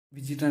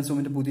വിജി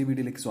ട്രാൻസ്ഫോമിന്റെ പുതിയ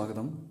വീഡിയോയിലേക്ക്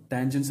സ്വാഗതം.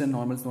 ടാൻജൻസ് ആൻഡ്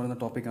നോർമൽസ് എന്ന് പറയുന്ന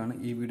ടോപ്പിക്കാണ്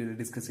ഈ വീഡിയോയിൽ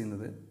ഡിസ്കസ്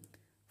ചെയ്യുന്നത്.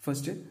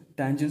 ഫസ്റ്റ്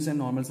ടാൻജൻസ്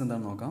ആൻഡ് നോർമൽസ്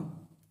എന്താണെന്ന് നോക്കാം.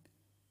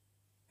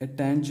 A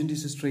tangent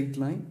is A straight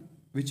line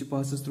which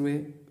passes through A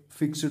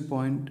fixed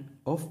point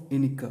of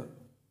any curve.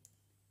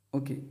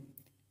 Okay,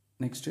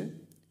 next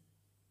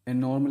A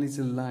normal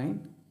is A line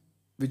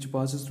which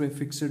passes through a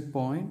fixed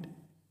point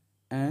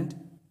and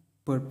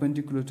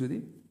perpendicular to the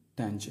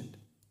tangent.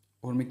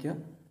 ഓർമ്മിക്കുക,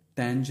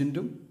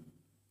 ടാൻജൻറ്റും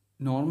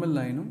normal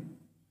ലൈനും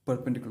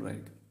perpendicular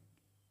ആയിരിക്കും.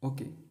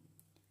 Okay,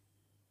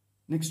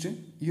 next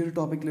ഈ ഒരു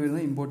ടോപ്പിക്കിൽ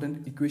വരുന്ന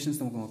important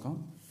equations നമുക്ക് നോക്കാം.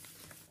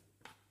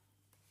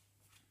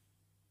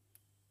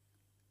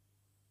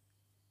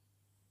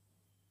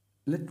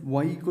 Let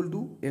y equal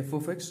to f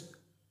of x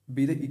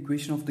be the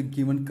equation of the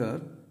given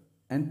curve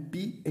and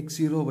p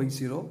x0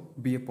 y0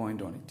 be a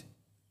point on it.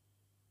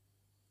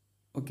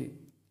 Okay,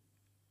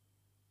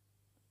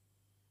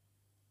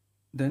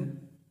 then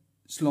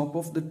slope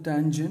of the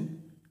tangent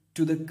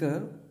to the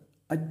curve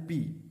at p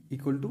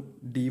equal to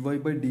dy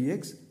by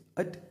dx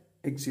at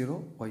x0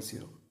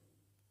 y0.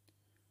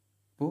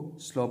 So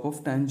slope of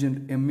tangent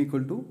m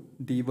equal to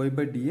dy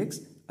by dx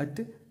at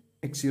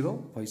x0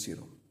 y0.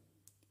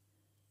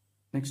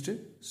 Next,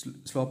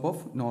 slope of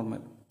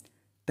normal.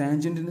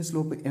 Tangent in the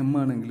slope m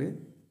ആണെങ്കിൽ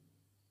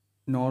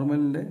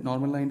normal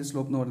ലൈനിൻ്റെ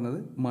slope എന്ന് പറയുന്നത്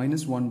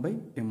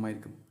 -1/m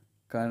ആയിരിക്കും.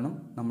 കാരണം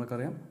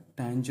നമ്മൾക്കറിയാം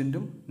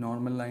ടാൻജൻറ്റും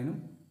normal ലൈനും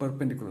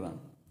perpendicular ആണ്.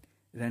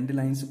 രണ്ട്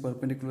ലൈൻസ്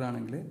പെർപെൻഡിക്കുലർ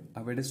ആണെങ്കിൽ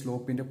അവയുടെ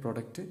സ്ലോപ്പിൻ്റെ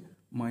പ്രൊഡക്റ്റ്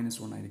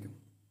 -1 ആയിരിക്കും.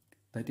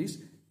 That is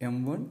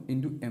m1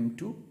 into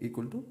m2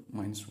 equal to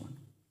 -1.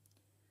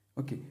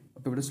 Okay,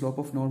 അപ്പോൾ ഇവിടെ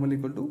slope of normal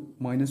equal to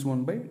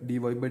 -1/dy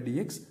by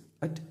dx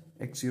at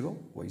x0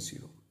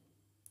 y0.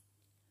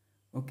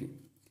 Okay,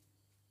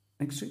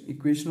 next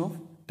equation of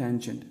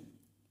tangent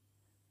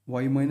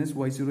y minus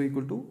y0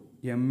 equal to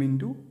m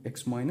into x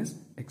minus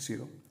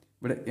x0.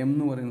 ഇവിടെ m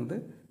എന്ന് പറയുന്നത്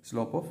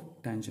slope of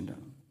tangent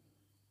ആണ്.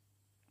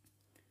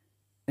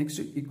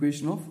 Next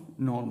equation of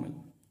normal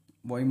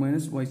y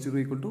minus y0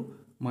 equal to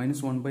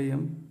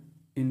 -1/m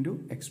into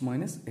x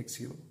minus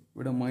x0.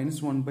 ഇവിടെ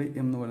 -1/m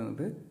എന്ന്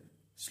പറയുന്നത്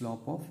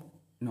slope of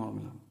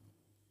normal ആണ്.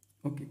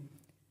 Okay,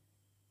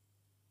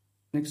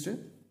 next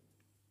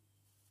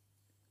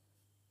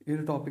ഈ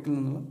ഒരു ടോപ്പിക്കിൽ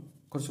നിന്നുള്ള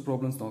കുറച്ച്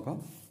പ്രോബ്ലംസ് നോക്കാം.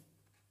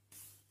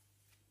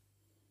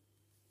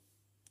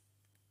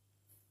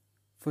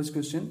 First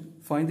question,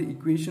 find the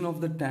equation of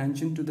the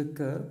tangent to the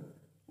curve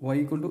y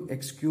equal to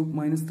x cube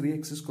minus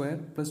 3x square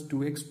plus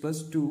 2x plus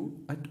 2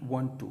 at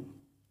 1, 2.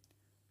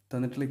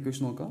 തന്നിട്ടുള്ള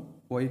ഇക്വേഷൻ നോക്കാം.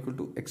 y equal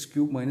to x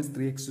cube minus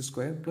 3x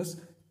square plus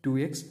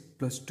 2x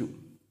plus 2.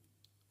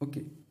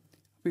 Okay,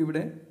 അപ്പോൾ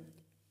ഇവിടെ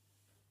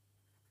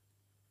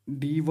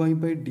dy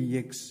by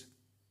dx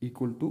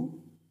equal to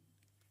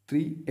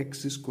 3x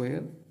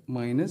square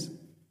minus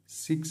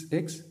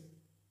 6x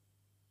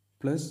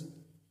plus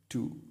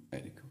 2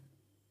 ആയിരിക്കും.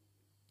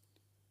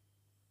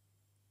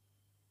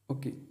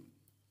 Okay,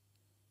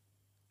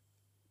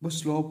 അപ്പോൾ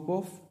slope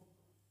of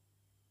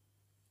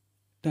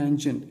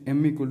tangent m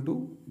equal to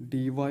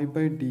dy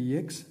by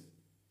dx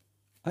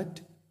at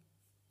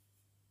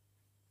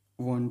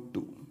 1,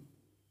 2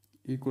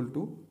 equal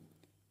to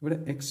ഇവിടെ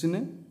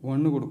എക്സിന്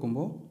 1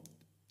 കൊടുക്കുമ്പോൾ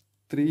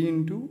 3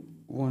 into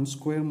 1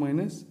 square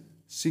minus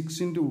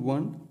 6 into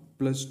 1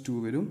 plus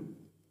 2 വരും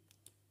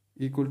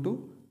equal to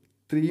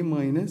 3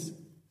 minus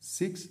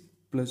 6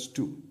 plus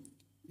 2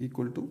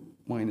 equal to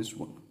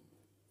 -1.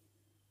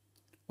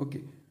 Okay,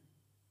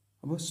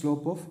 അപ്പോൾ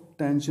slope of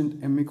tangent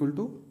m equal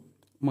to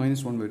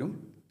 -1 വരും.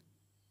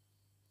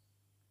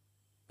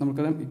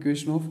 നമുക്കറിയാം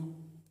equation of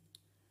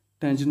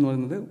tangent എന്ന്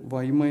പറയുന്നത്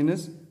y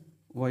minus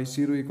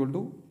y0 equal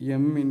to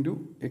m into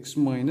x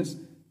minus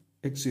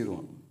x0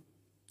 ആണ്.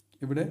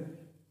 ഇവിടെ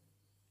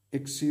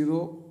x0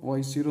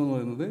 y0 എന്ന്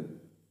പറയുന്നത്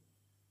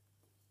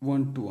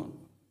 1, 2 ആണ്.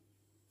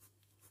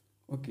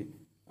 ഓക്കെ,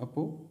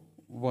 അപ്പോൾ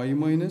y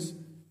minus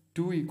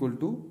 2 equal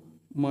to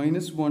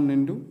 -1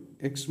 into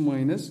x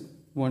minus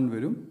 1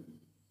 വരും.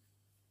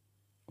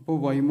 അപ്പോൾ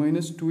y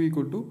minus 2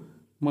 equal to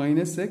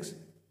 -x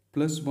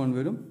plus 1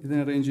 വരും. ഇതിനെ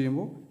അറേഞ്ച്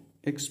ചെയ്യുമ്പോൾ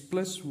x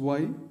plus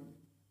y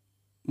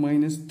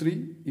minus 3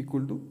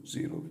 equal to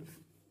 0 വരും.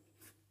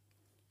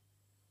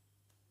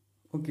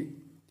 ഓക്കെ,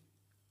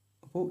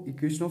 അപ്പോൾ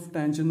ഇക്വേഷൻ ഓഫ്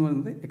ടാൻജൻറ്റ് എന്ന്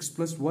പറയുന്നത് x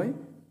plus y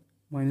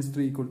minus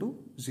 3 equal to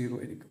 0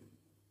 ആയിരിക്കും.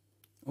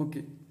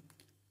 ഓക്കെ,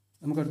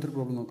 നമുക്ക് അടുത്തൊരു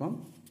പ്രോബ്ലം നോക്കാം.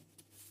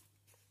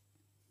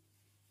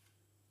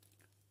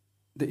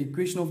 The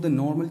equation of the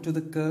normal to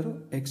the curve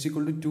x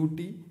equal to 2t,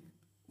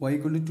 y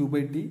equal to 2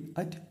 by t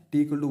at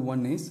t equal to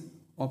 1 is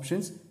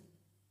options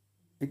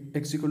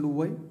x equal to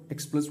y, x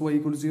plus y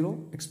equal to 0,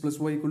 x plus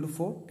y equal to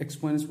 4, x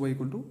minus y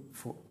equal to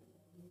 4.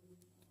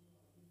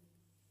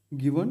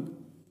 Given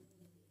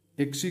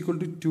x equal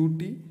to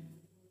 2t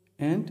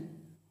and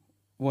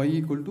y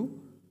equal to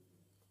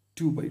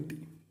 2 by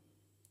t.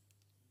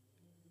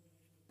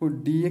 ഇപ്പോൾ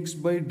dx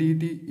by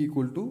dt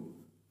equal to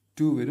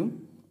 2 വരും.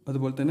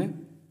 അതുപോലെ തന്നെ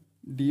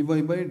dy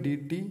by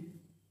dt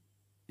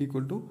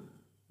equal to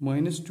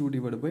 -2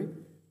 divided by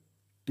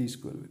t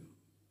square വരും.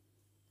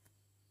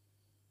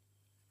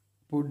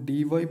 അപ്പോൾ dy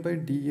by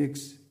dx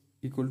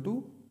equal to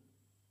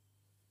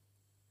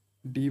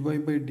dy by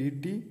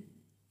dt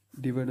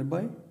divided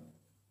by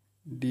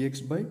dx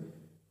by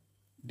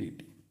dt.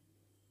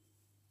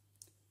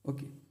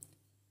 Okay,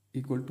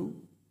 equal to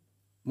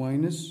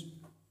minus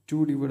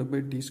 2 divided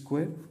by t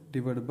square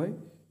divided by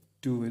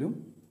 2 വരും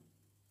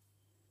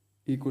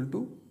equal to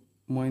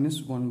minus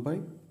 1 by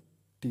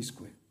t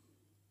square.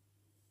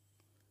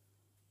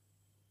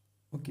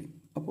 Okay,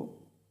 അപ്പോൾ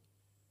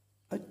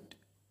at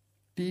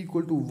t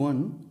equal to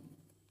 1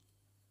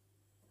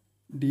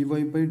 dy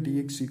by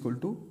dx equal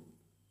to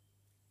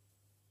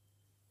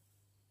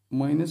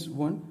minus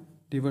 1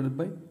 divided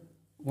by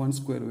 1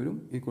 square വരും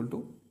equal to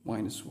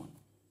minus 1.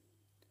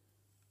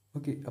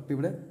 Okay, അപ്പോൾ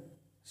ഇവിടെ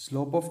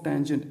slope of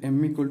tangent m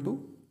equal to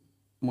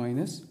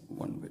minus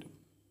 1 വരും.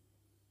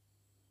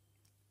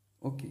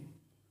 Okay,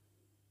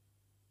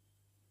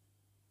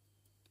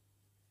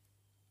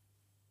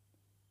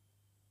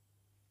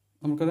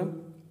 നമുക്കറിയാം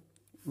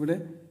ഇവിടെ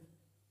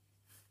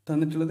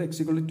തന്നിട്ടുള്ളത് x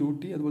equal to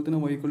 2t അതുപോലെ തന്നെ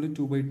y equal to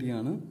 2 by t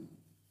ആണ്.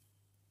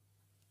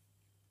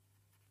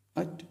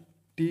 At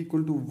t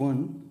equal to 1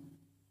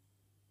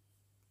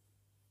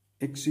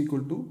 x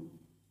equal to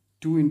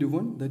 2 into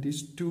 1 that is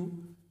 2,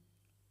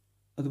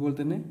 അതുപോലെ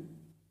തന്നെ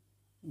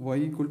y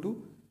equal to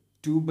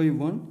 2 by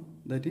 1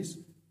 that is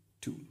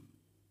 2.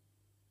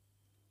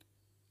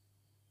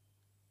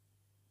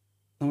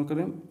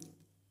 നമുക്കറിയാം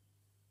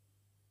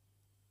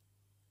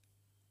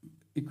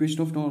equation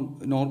of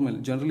normal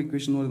general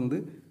equation എന്ന് പറയുന്നത്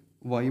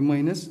y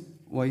minus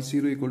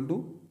y0 equal to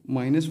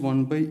minus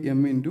 1 by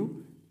M into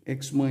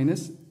X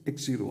minus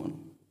x0 ആണ്.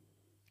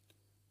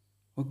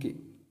 Okay,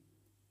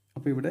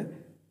 അപ്പോൾ ഇവിടെ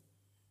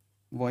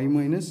y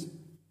minus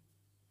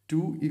 2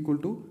 equal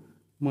to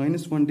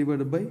minus 1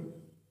 divide by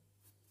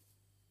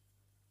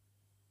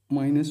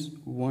minus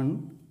 1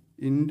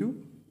 into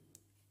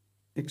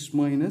X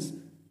minus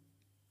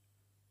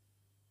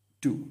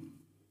 2.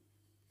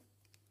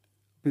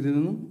 അപ്പോൾ ഇതിൽ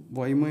നിന്നും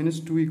y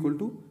minus 2 equal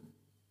to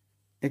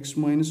X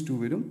minus 2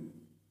 വരും.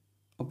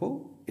 അപ്പോൾ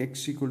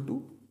എക്സ് ഈക്വൽ ടു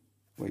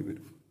വൈ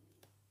വരും.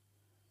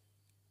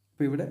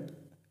 അപ്പോൾ ഇവിടെ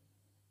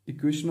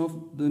equation of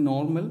the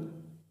normal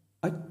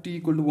at T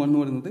equal to 1 എന്ന്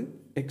പറയുന്നത്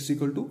എക്സ്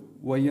ഈക്വൽ ടു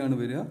വൈ ആണ്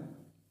വരിക.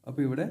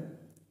 അപ്പോൾ ഇവിടെ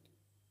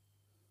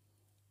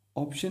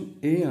ഓപ്ഷൻ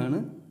എ ആണ്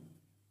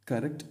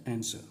കറക്റ്റ്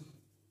ആൻസർ.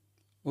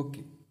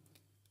 ഓക്കെ,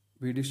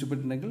 വീഡിയോ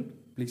ഇഷ്ടപ്പെട്ടിട്ടുണ്ടെങ്കിൽ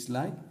please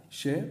like,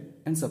 share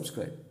and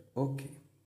subscribe. Okay.